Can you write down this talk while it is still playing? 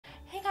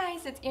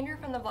guys, it's Andrew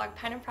from the blog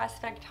Pine and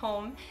Prospect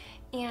Home,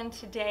 and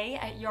today,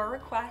 at your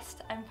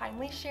request, I'm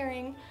finally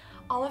sharing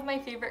all of my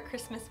favorite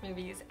Christmas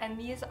movies, and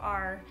these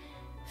are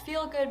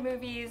feel-good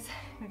movies,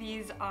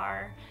 these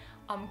are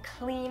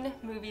clean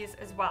movies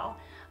as well.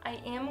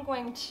 I am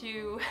going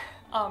to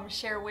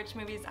share which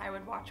movies I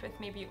would watch with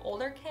maybe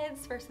older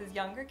kids versus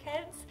younger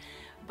kids,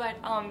 but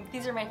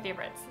these are my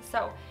favorites.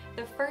 So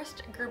the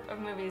first group of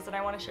movies that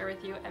I want to share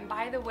with you, and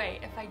by the way,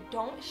 if I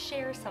don't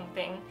share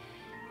something,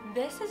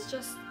 this is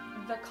just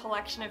the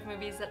collection of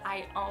movies that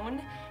I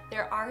own.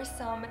 There are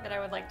some that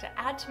I would like to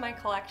add to my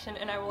collection,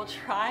 and I will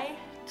try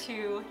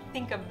to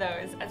think of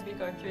those as we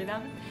go through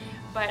them.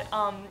 But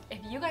if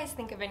you guys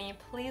think of any,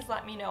 please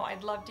let me know.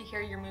 I'd love to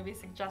hear your movie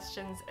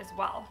suggestions as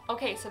well.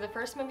 Okay, so the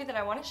first movie that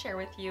I want to share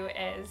with you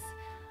is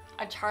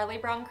A Charlie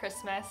Brown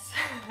Christmas.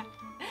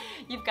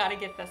 You've got to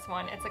get this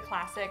one. It's a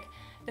classic.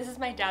 This is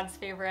my dad's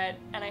favorite,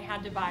 and I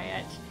had to buy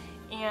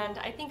it. And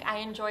I think I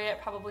enjoy it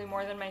probably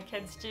more than my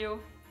kids do,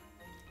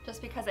 just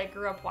because I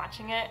grew up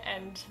watching it,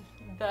 and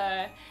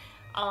the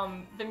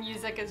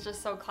music is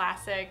just so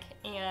classic,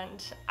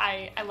 and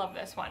I love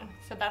this one.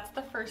 So that's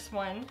the first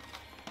one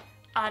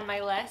on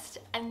my list.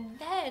 And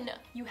then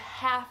you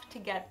have to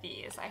get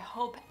these. I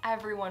hope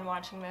everyone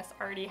watching this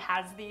already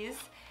has these.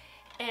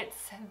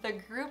 It's the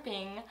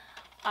grouping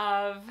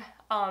of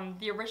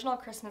the original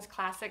Christmas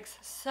classics.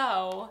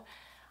 So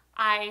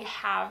they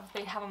have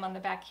them on the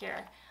back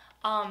here.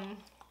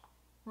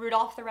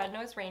 Rudolph the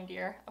Red-Nosed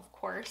Reindeer, of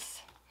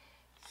course.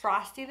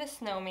 Frosty the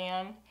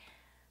Snowman,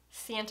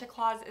 Santa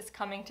Claus is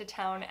Coming to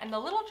Town, and The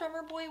Little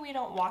Drummer Boy we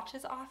don't watch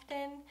as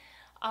often.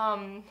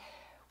 I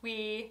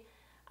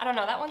don't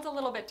know, that one's a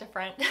little bit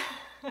different,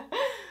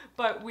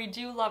 but we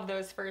do love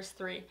those first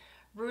three: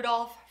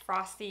 Rudolph,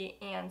 Frosty,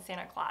 and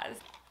Santa Claus.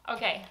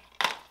 Okay,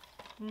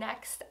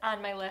 next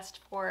on my list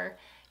for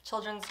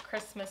children's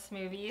Christmas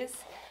movies,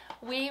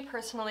 we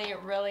personally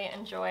really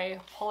enjoy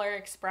Polar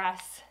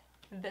Express.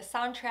 The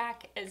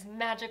soundtrack is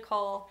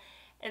magical.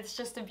 It's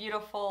just a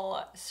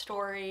beautiful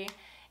story,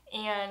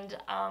 and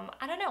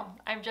I don't know,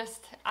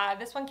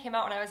 this one came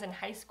out when I was in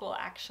high school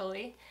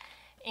actually,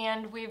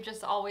 and we've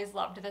just always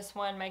loved this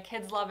one. My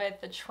kids love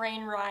it. The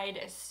train ride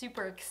is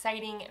super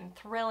exciting and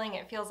thrilling.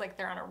 It feels like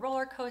they're on a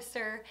roller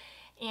coaster,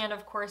 and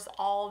of course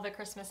all the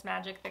Christmas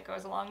magic that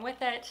goes along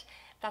with it.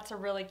 That's a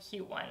really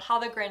cute one. How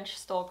the Grinch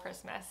Stole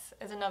Christmas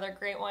is another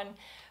great one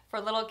for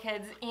little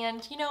kids,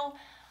 and you know,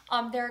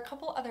 there are a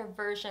couple other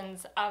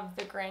versions of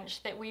the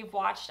Grinch that we've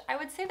watched. I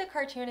would say the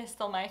cartoon is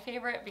still my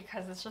favorite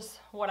because it's just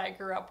what I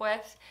grew up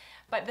with,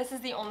 but this is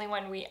the only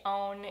one we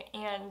own,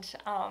 and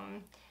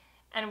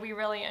we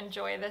really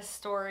enjoy this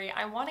story.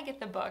 I want to get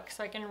the book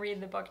so I can read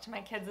the book to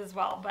my kids as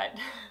well, but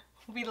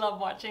we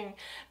love watching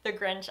the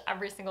Grinch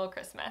every single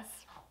Christmas.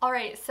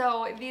 Alright,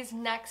 so these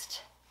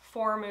next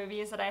four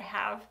movies that I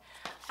have,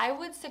 I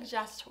would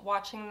suggest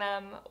watching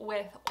them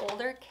with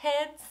older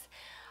kids.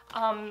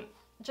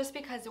 Just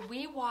because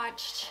we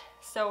watched,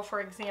 so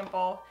for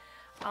example,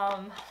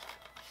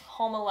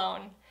 Home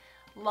Alone.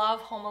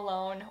 Love Home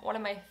Alone, one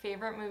of my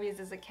favorite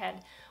movies as a kid.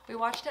 We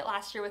watched it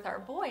last year with our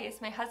boys.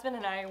 My husband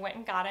and I went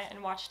and got it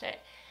and watched it,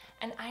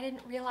 and I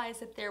didn't realize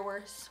that there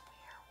were swear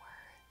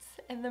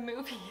words in the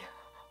movie.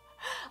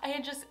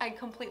 I'd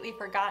completely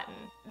forgotten.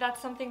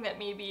 That's something that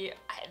maybe,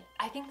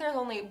 I think there's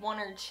only one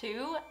or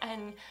two,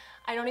 and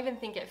I don't even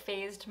think it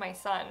fazed my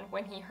son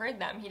when he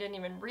heard them. He didn't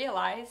even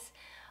realize.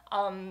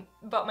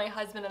 But my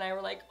husband and I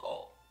were like,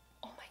 oh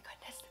my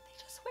goodness, did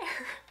they just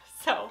swear?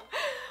 So,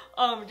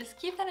 just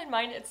keep that in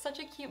mind. It's such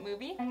a cute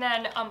movie. And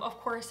then, of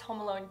course,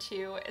 Home Alone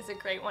 2 is a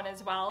great one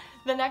as well.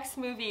 The next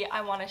movie I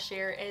want to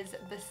share is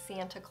The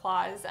Santa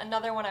Claus,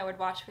 another one I would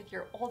watch with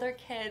your older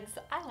kids.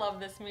 I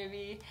love this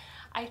movie.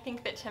 I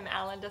think that Tim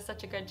Allen does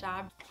such a good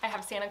job. I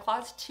have Santa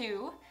Claus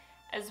 2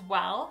 as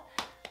well.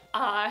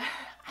 I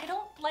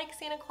don't like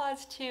Santa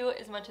Claus 2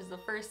 as much as the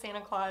first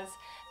Santa Claus.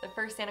 The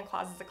first Santa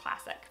Claus is a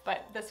classic,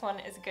 but this one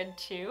is good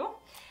too.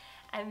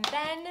 And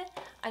then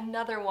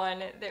another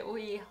one that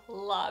we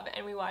love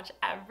and we watch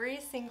every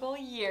single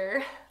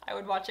year. I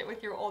would watch it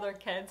with your older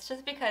kids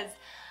just because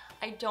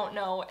I don't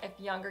know if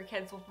younger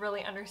kids will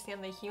really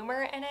understand the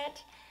humor in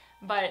it,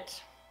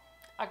 but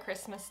A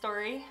Christmas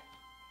Story.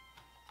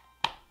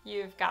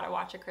 You've got to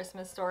watch A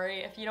Christmas Story.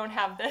 If you don't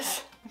have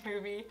this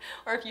movie,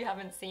 or if you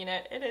haven't seen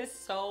it, it is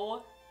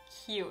so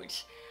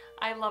cute.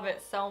 I love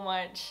it so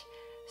much.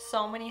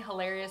 So many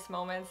hilarious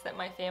moments that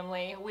my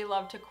family, we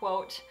love to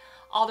quote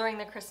all during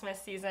the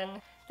Christmas season.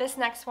 This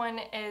next one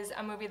is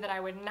a movie that I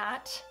would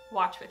not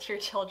watch with your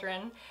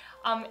children.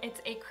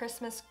 It's A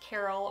Christmas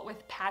Carol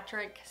with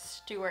Patrick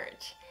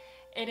Stewart.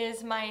 It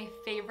is my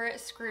favorite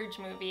Scrooge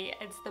movie.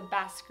 It's the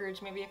best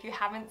Scrooge movie if you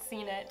haven't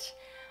seen it.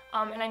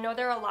 And I know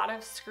there are a lot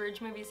of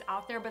Scrooge movies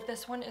out there, but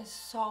this one is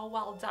so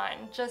well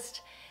done.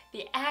 Just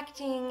the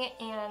acting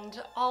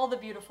and all the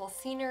beautiful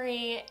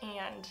scenery,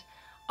 and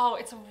oh,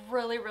 it's a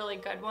really, really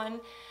good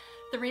one.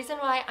 The reason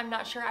why I'm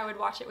not sure I would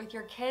watch it with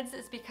your kids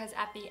is because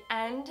at the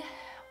end,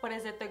 what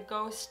is it, the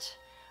Ghost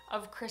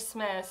of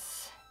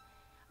Christmas,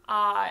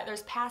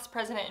 There's Past,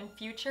 Present, and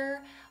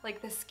Future,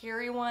 like the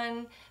scary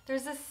one.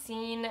 There's a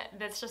scene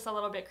that's just a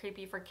little bit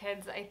creepy for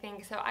kids, I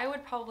think, so I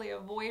would probably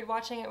avoid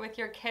watching it with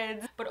your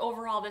kids. But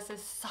overall, this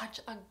is such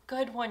a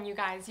good one, you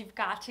guys. You've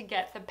got to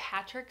get the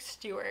Patrick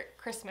Stewart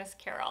Christmas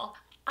Carol.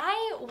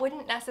 I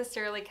wouldn't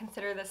necessarily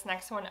consider this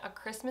next one a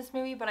Christmas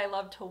movie, but I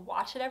love to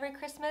watch it every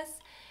Christmas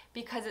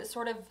because it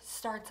sort of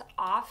starts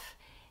off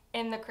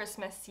in the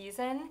Christmas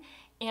season,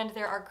 and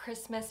there are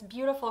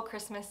beautiful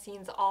Christmas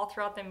scenes all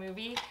throughout the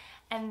movie,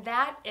 and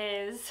that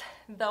is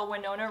the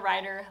Winona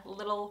Ryder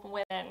Little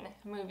Women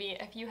movie.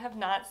 If you have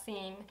not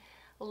seen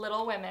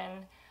Little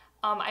Women,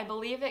 I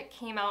believe it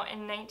came out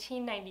in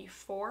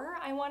 1994,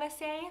 I want to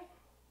say.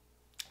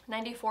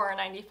 94 or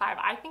 95.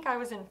 I think I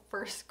was in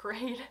first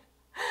grade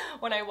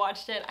when I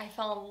watched it. I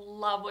fell in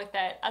love with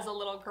it as a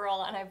little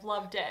girl, and I've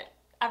loved it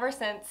ever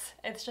since.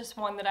 It's just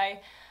one that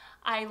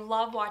I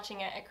love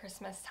watching it at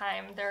Christmas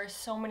time. There are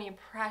so many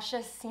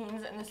precious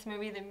scenes in this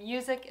movie. The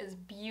music is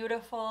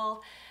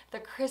beautiful. The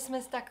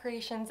Christmas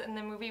decorations in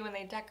the movie when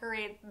they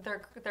decorate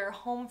their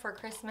home for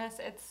Christmas,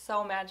 it's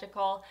so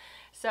magical.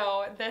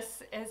 So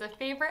this is a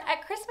favorite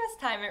at Christmas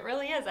time. It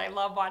really is. I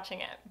love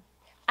watching it.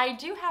 I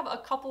do have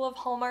a couple of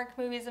Hallmark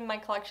movies in my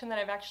collection that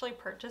I've actually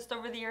purchased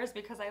over the years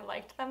because I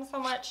liked them so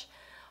much.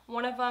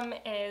 One of them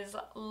is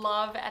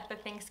Love at the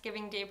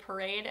Thanksgiving Day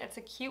Parade. It's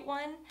a cute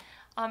one.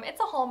 It's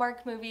a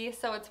Hallmark movie,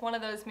 so it's one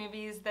of those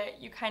movies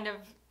that you can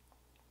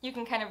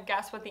kind of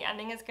guess what the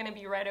ending is going to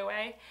be right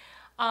away.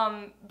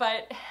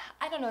 But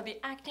I don't know, the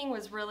acting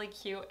was really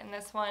cute in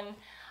this one.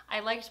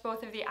 I liked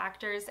both of the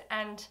actors,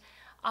 and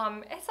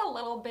it's a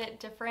little bit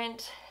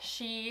different.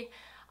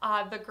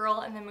 The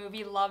girl in the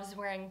movie loves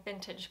wearing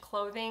vintage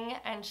clothing,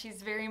 and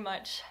she's very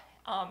much,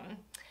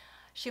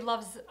 she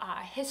loves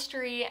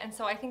history, and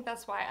so I think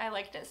that's why I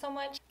liked it so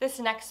much. This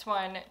next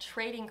one,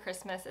 Trading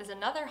Christmas, is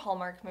another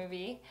Hallmark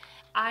movie.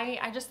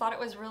 I just thought it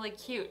was really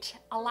cute.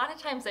 A lot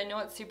of times I know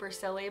it's super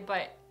silly,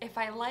 but if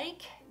I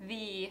like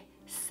the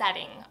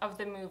setting of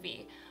the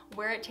movie,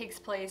 where it takes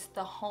place,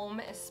 the home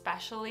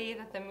especially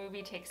that the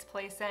movie takes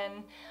place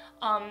in,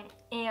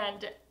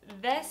 and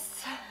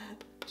this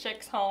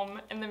chick's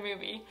home in the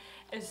movie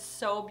is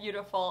so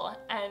beautiful,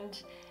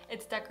 and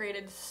it's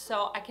decorated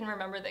so, I can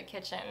remember the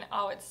kitchen.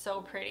 Oh, it's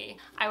so pretty.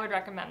 I would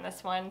recommend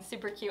this one,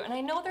 super cute. And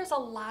I know there's a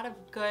lot of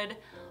good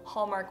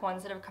Hallmark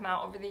ones that have come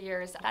out over the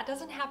years. That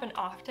doesn't happen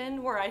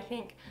often where I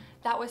think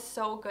that was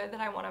so good that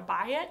I want to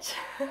buy it.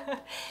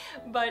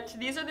 But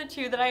these are the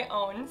two that I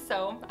own,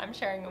 so I'm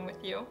sharing them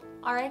with you.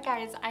 All right,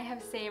 guys, I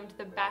have saved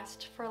the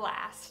best for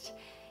last.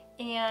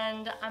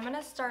 And I'm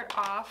gonna start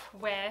off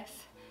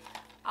with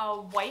A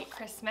White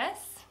Christmas.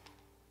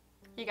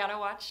 You gotta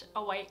watch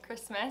A White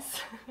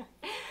Christmas.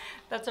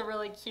 That's a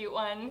really cute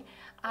one.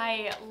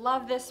 I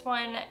love this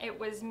one. It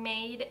was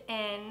made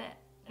in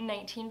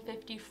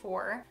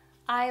 1954.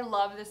 I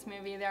love this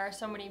movie. There are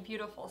so many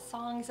beautiful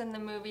songs in the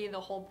movie. The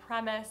whole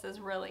premise is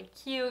really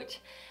cute.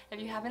 If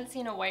you haven't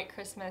seen A White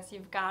Christmas,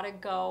 you've gotta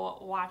go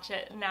watch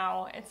it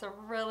now. It's a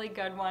really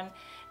good one.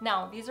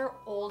 Now, these are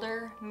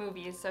older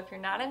movies, so if you're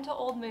not into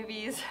old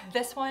movies,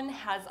 this one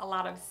has a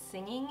lot of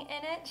singing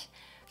in it.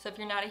 So if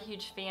you're not a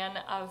huge fan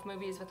of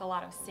movies with a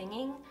lot of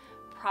singing,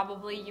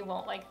 probably you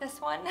won't like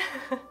this one.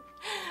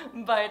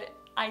 But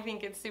I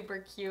think it's super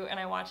cute, and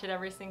I watch it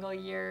every single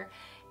year.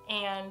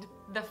 And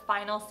the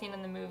final scene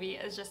in the movie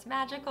is just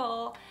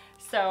magical.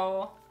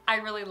 So I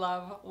really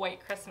love White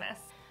Christmas.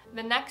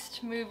 The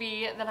next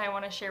movie that I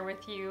want to share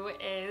with you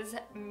is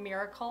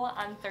Miracle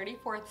on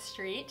 34th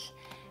Street.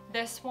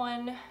 This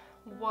one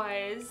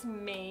was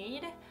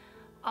made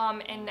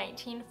in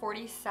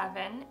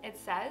 1947, it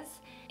says.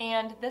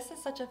 And this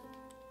is such a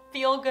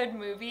feel-good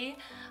movie.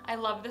 I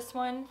love this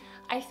one.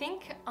 I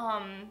think,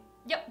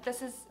 yep,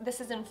 this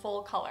is in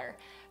full color.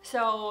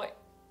 So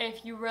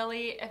if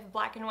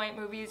black and white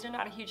movies you're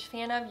not a huge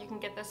fan of, you can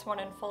get this one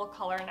in full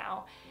color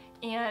now.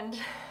 And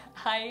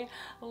I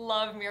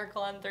love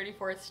Miracle on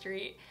 34th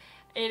Street.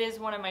 It is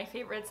one of my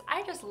favorites.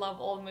 I just love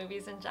old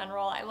movies in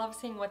general. I love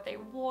seeing what they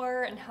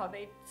wore and how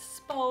they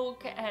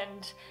spoke,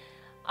 and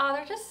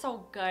they're just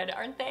so good,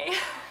 aren't they?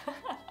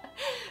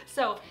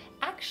 So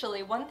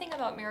actually, one thing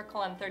about Miracle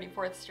on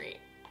 34th Street,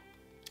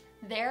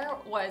 there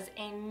was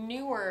a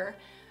newer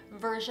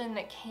version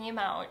that came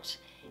out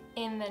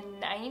in the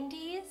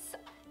 90s,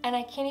 and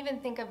I can't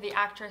even think of the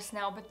actress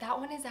now, but that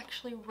one is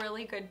actually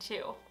really good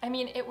too. I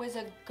mean, it was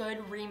a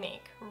good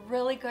remake,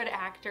 really good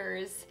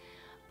actors.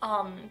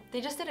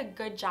 They just did a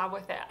good job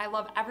with it. I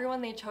love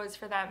everyone they chose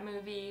for that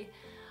movie,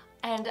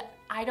 and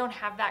I don't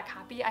have that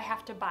copy. I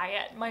have to buy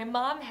it. My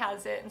mom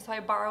has it, and so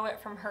I borrow it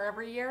from her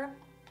every year.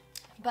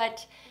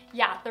 But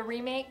yeah, the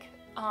remake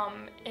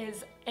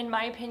is, in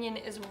my opinion,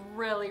 is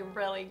really,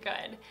 really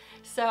good.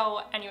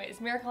 So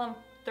anyways, Miracle on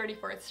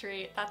 34th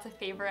Street, that's a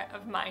favorite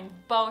of mine.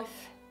 Both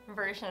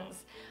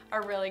versions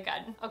are really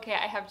good. Okay,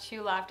 I have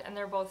two left, and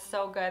they're both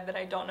so good that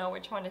I don't know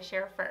which one to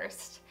share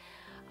first.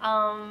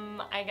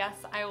 I guess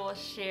I will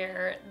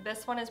share,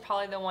 this one is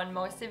probably the one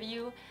most of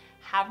you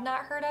have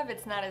not heard of.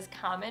 It's not as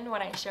common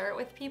when I share it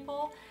with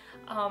people.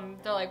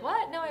 They're like,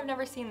 what? No, I've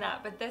never seen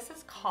that. But this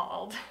is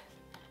called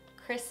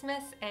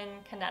Christmas in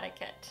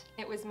Connecticut.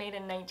 It was made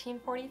in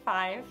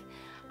 1945.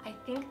 I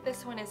think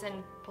this one is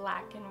in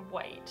black and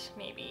white,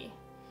 maybe.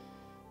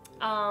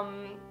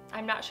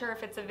 I'm not sure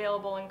if it's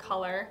available in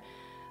color,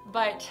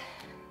 but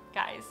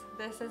guys,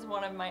 this is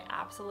one of my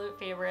absolute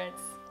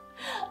favorites.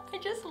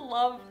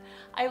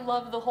 I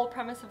love the whole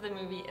premise of the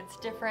movie. It's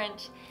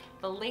different.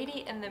 The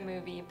lady in the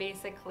movie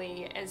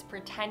basically is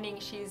pretending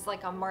she's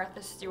like a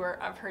Martha Stewart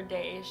of her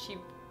day. She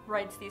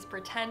writes these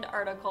pretend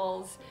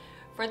articles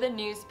for the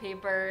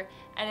newspaper,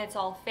 and it's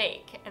all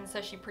fake. And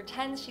so she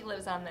pretends she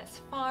lives on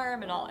this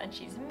farm and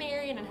she's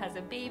married and has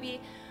a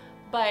baby,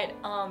 but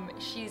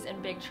she's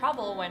in big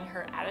trouble when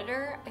her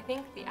editor, I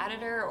think the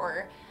editor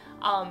or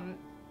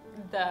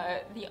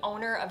the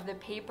owner of the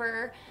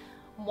paper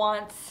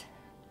wants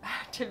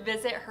to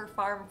visit her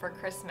farm for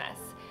Christmas.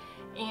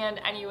 And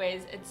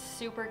anyways, it's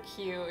super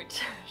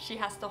cute. She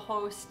has to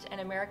host an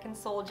American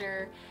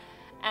soldier,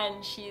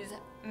 and she's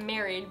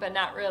married but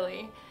not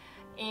really,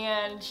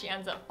 and she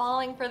ends up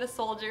falling for the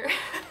soldier.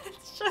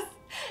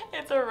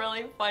 It's a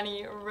really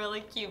funny,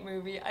 really cute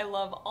movie. I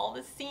love all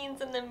the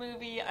scenes in the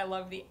movie. I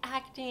love the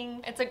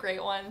acting. It's a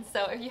great one.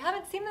 So if you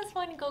haven't seen this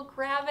one, go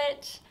grab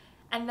it.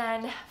 And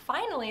then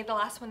finally, the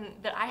last one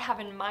that I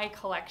have in my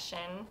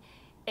collection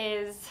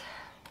is,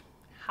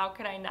 how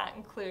could I not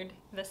include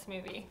this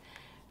movie?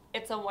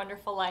 It's a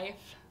Wonderful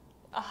Life.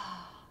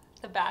 Oh,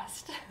 the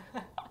best.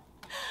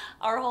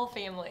 Our whole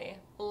family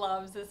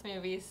loves this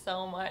movie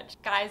so much.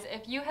 Guys,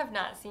 if you have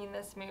not seen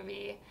this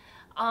movie,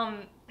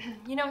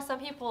 you know, some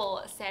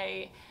people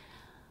say,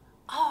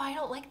 oh, I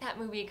don't like that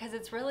movie because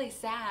it's really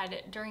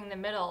sad during the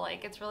middle,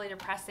 like it's really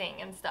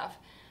depressing and stuff.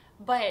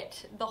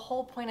 But the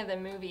whole point of the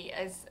movie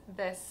is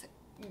this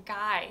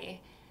guy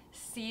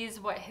sees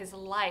what his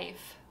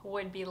life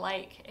would be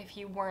like if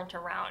you weren't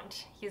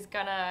around. He's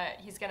gonna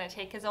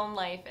take his own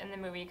life in the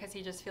movie because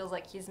he just feels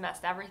like he's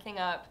messed everything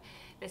up.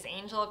 This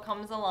angel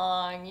comes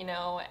along, you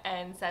know,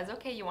 and says,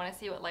 okay, you want to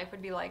see what life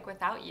would be like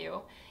without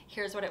you?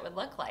 Here's what it would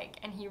look like.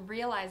 And he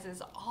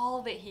realizes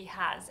all that he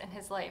has in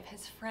his life,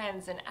 his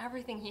friends and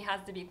everything he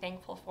has to be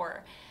thankful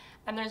for.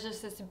 And there's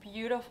just this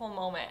beautiful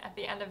moment at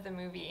the end of the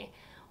movie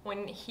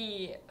when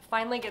he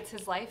finally gets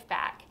his life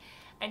back,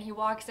 and he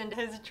walks into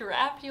his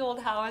drafty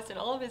old house and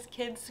all of his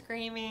kids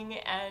screaming,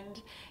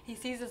 and he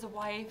sees his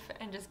wife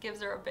and just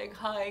gives her a big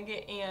hug,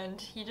 and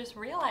he just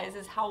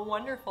realizes how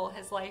wonderful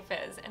his life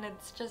is. And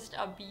it's just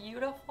a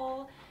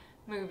beautiful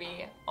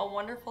movie, a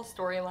wonderful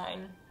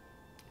storyline.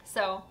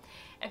 So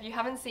if you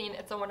haven't seen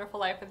It's a Wonderful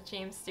Life with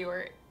James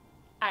Stewart,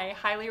 I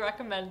highly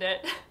recommend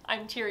it.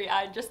 I'm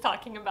teary-eyed just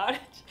talking about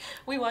it.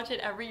 We watch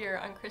it every year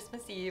on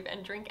Christmas Eve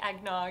and drink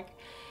eggnog,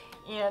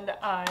 and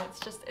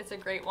it's a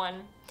great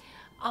one.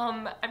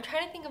 I'm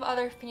trying to think of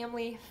other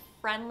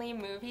family-friendly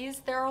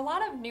movies. There are a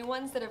lot of new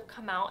ones that have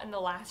come out in the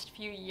last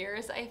few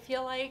years, I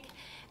feel like,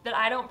 that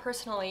I don't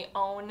personally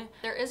own.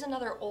 There is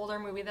another older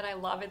movie that I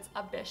love. It's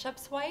A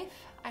Bishop's Wife.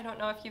 I don't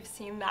know if you've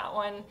seen that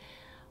one.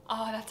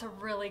 Oh, that's a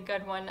really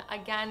good one.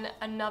 Again,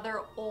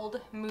 another old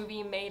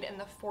movie made in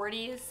the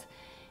 40s,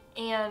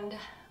 and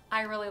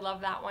I really love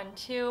that one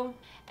too.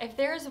 If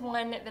there's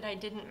one that I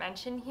didn't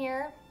mention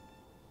here,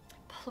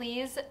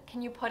 please,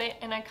 can you put it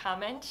in a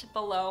comment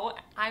below?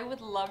 I would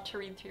love to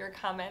read through your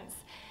comments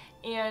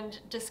and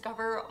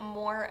discover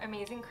more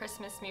amazing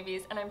Christmas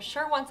movies. And I'm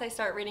sure once I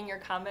start reading your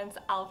comments,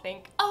 I'll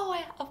think, oh,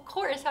 of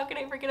course, how can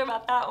I forget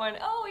about that one?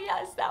 Oh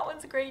yes, that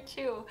one's great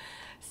too.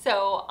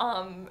 So,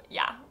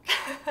 yeah.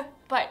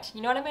 But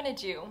you know what I'm gonna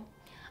do?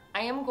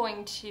 I am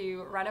going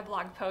to write a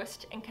blog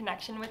post in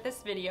connection with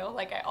this video,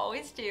 like I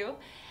always do,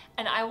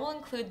 and I will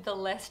include the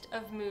list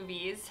of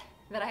movies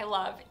that I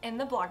love in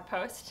the blog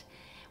post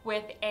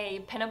with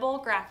a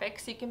pinnable graphic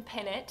so you can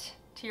pin it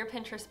to your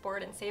Pinterest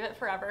board and save it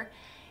forever.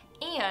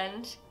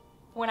 And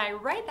when I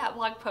write that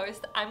blog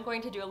post, I'm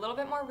going to do a little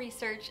bit more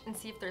research and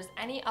see if there's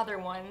any other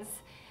ones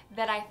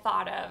that I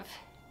thought of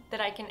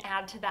that I can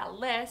add to that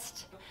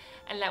list,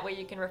 and that way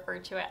you can refer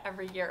to it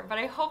every year. But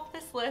I hope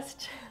this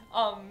list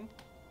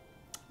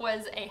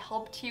was a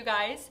help to you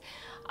guys.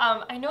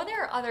 I know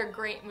there are other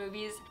great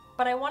movies,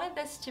 but I wanted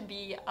this to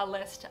be a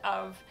list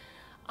of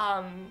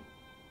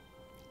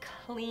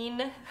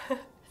clean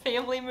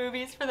family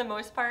movies for the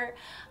most part.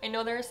 I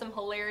know there are some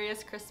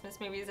hilarious Christmas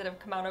movies that have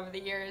come out over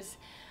the years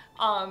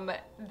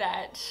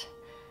that,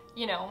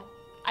 you know,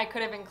 I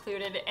could have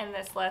included in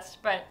this list,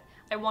 but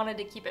I wanted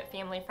to keep it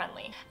family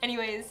friendly.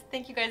 Anyways,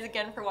 thank you guys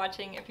again for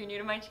watching. If you're new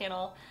to my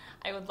channel,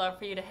 I would love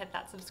for you to hit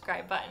that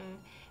subscribe button,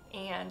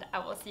 and I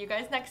will see you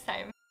guys next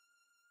time.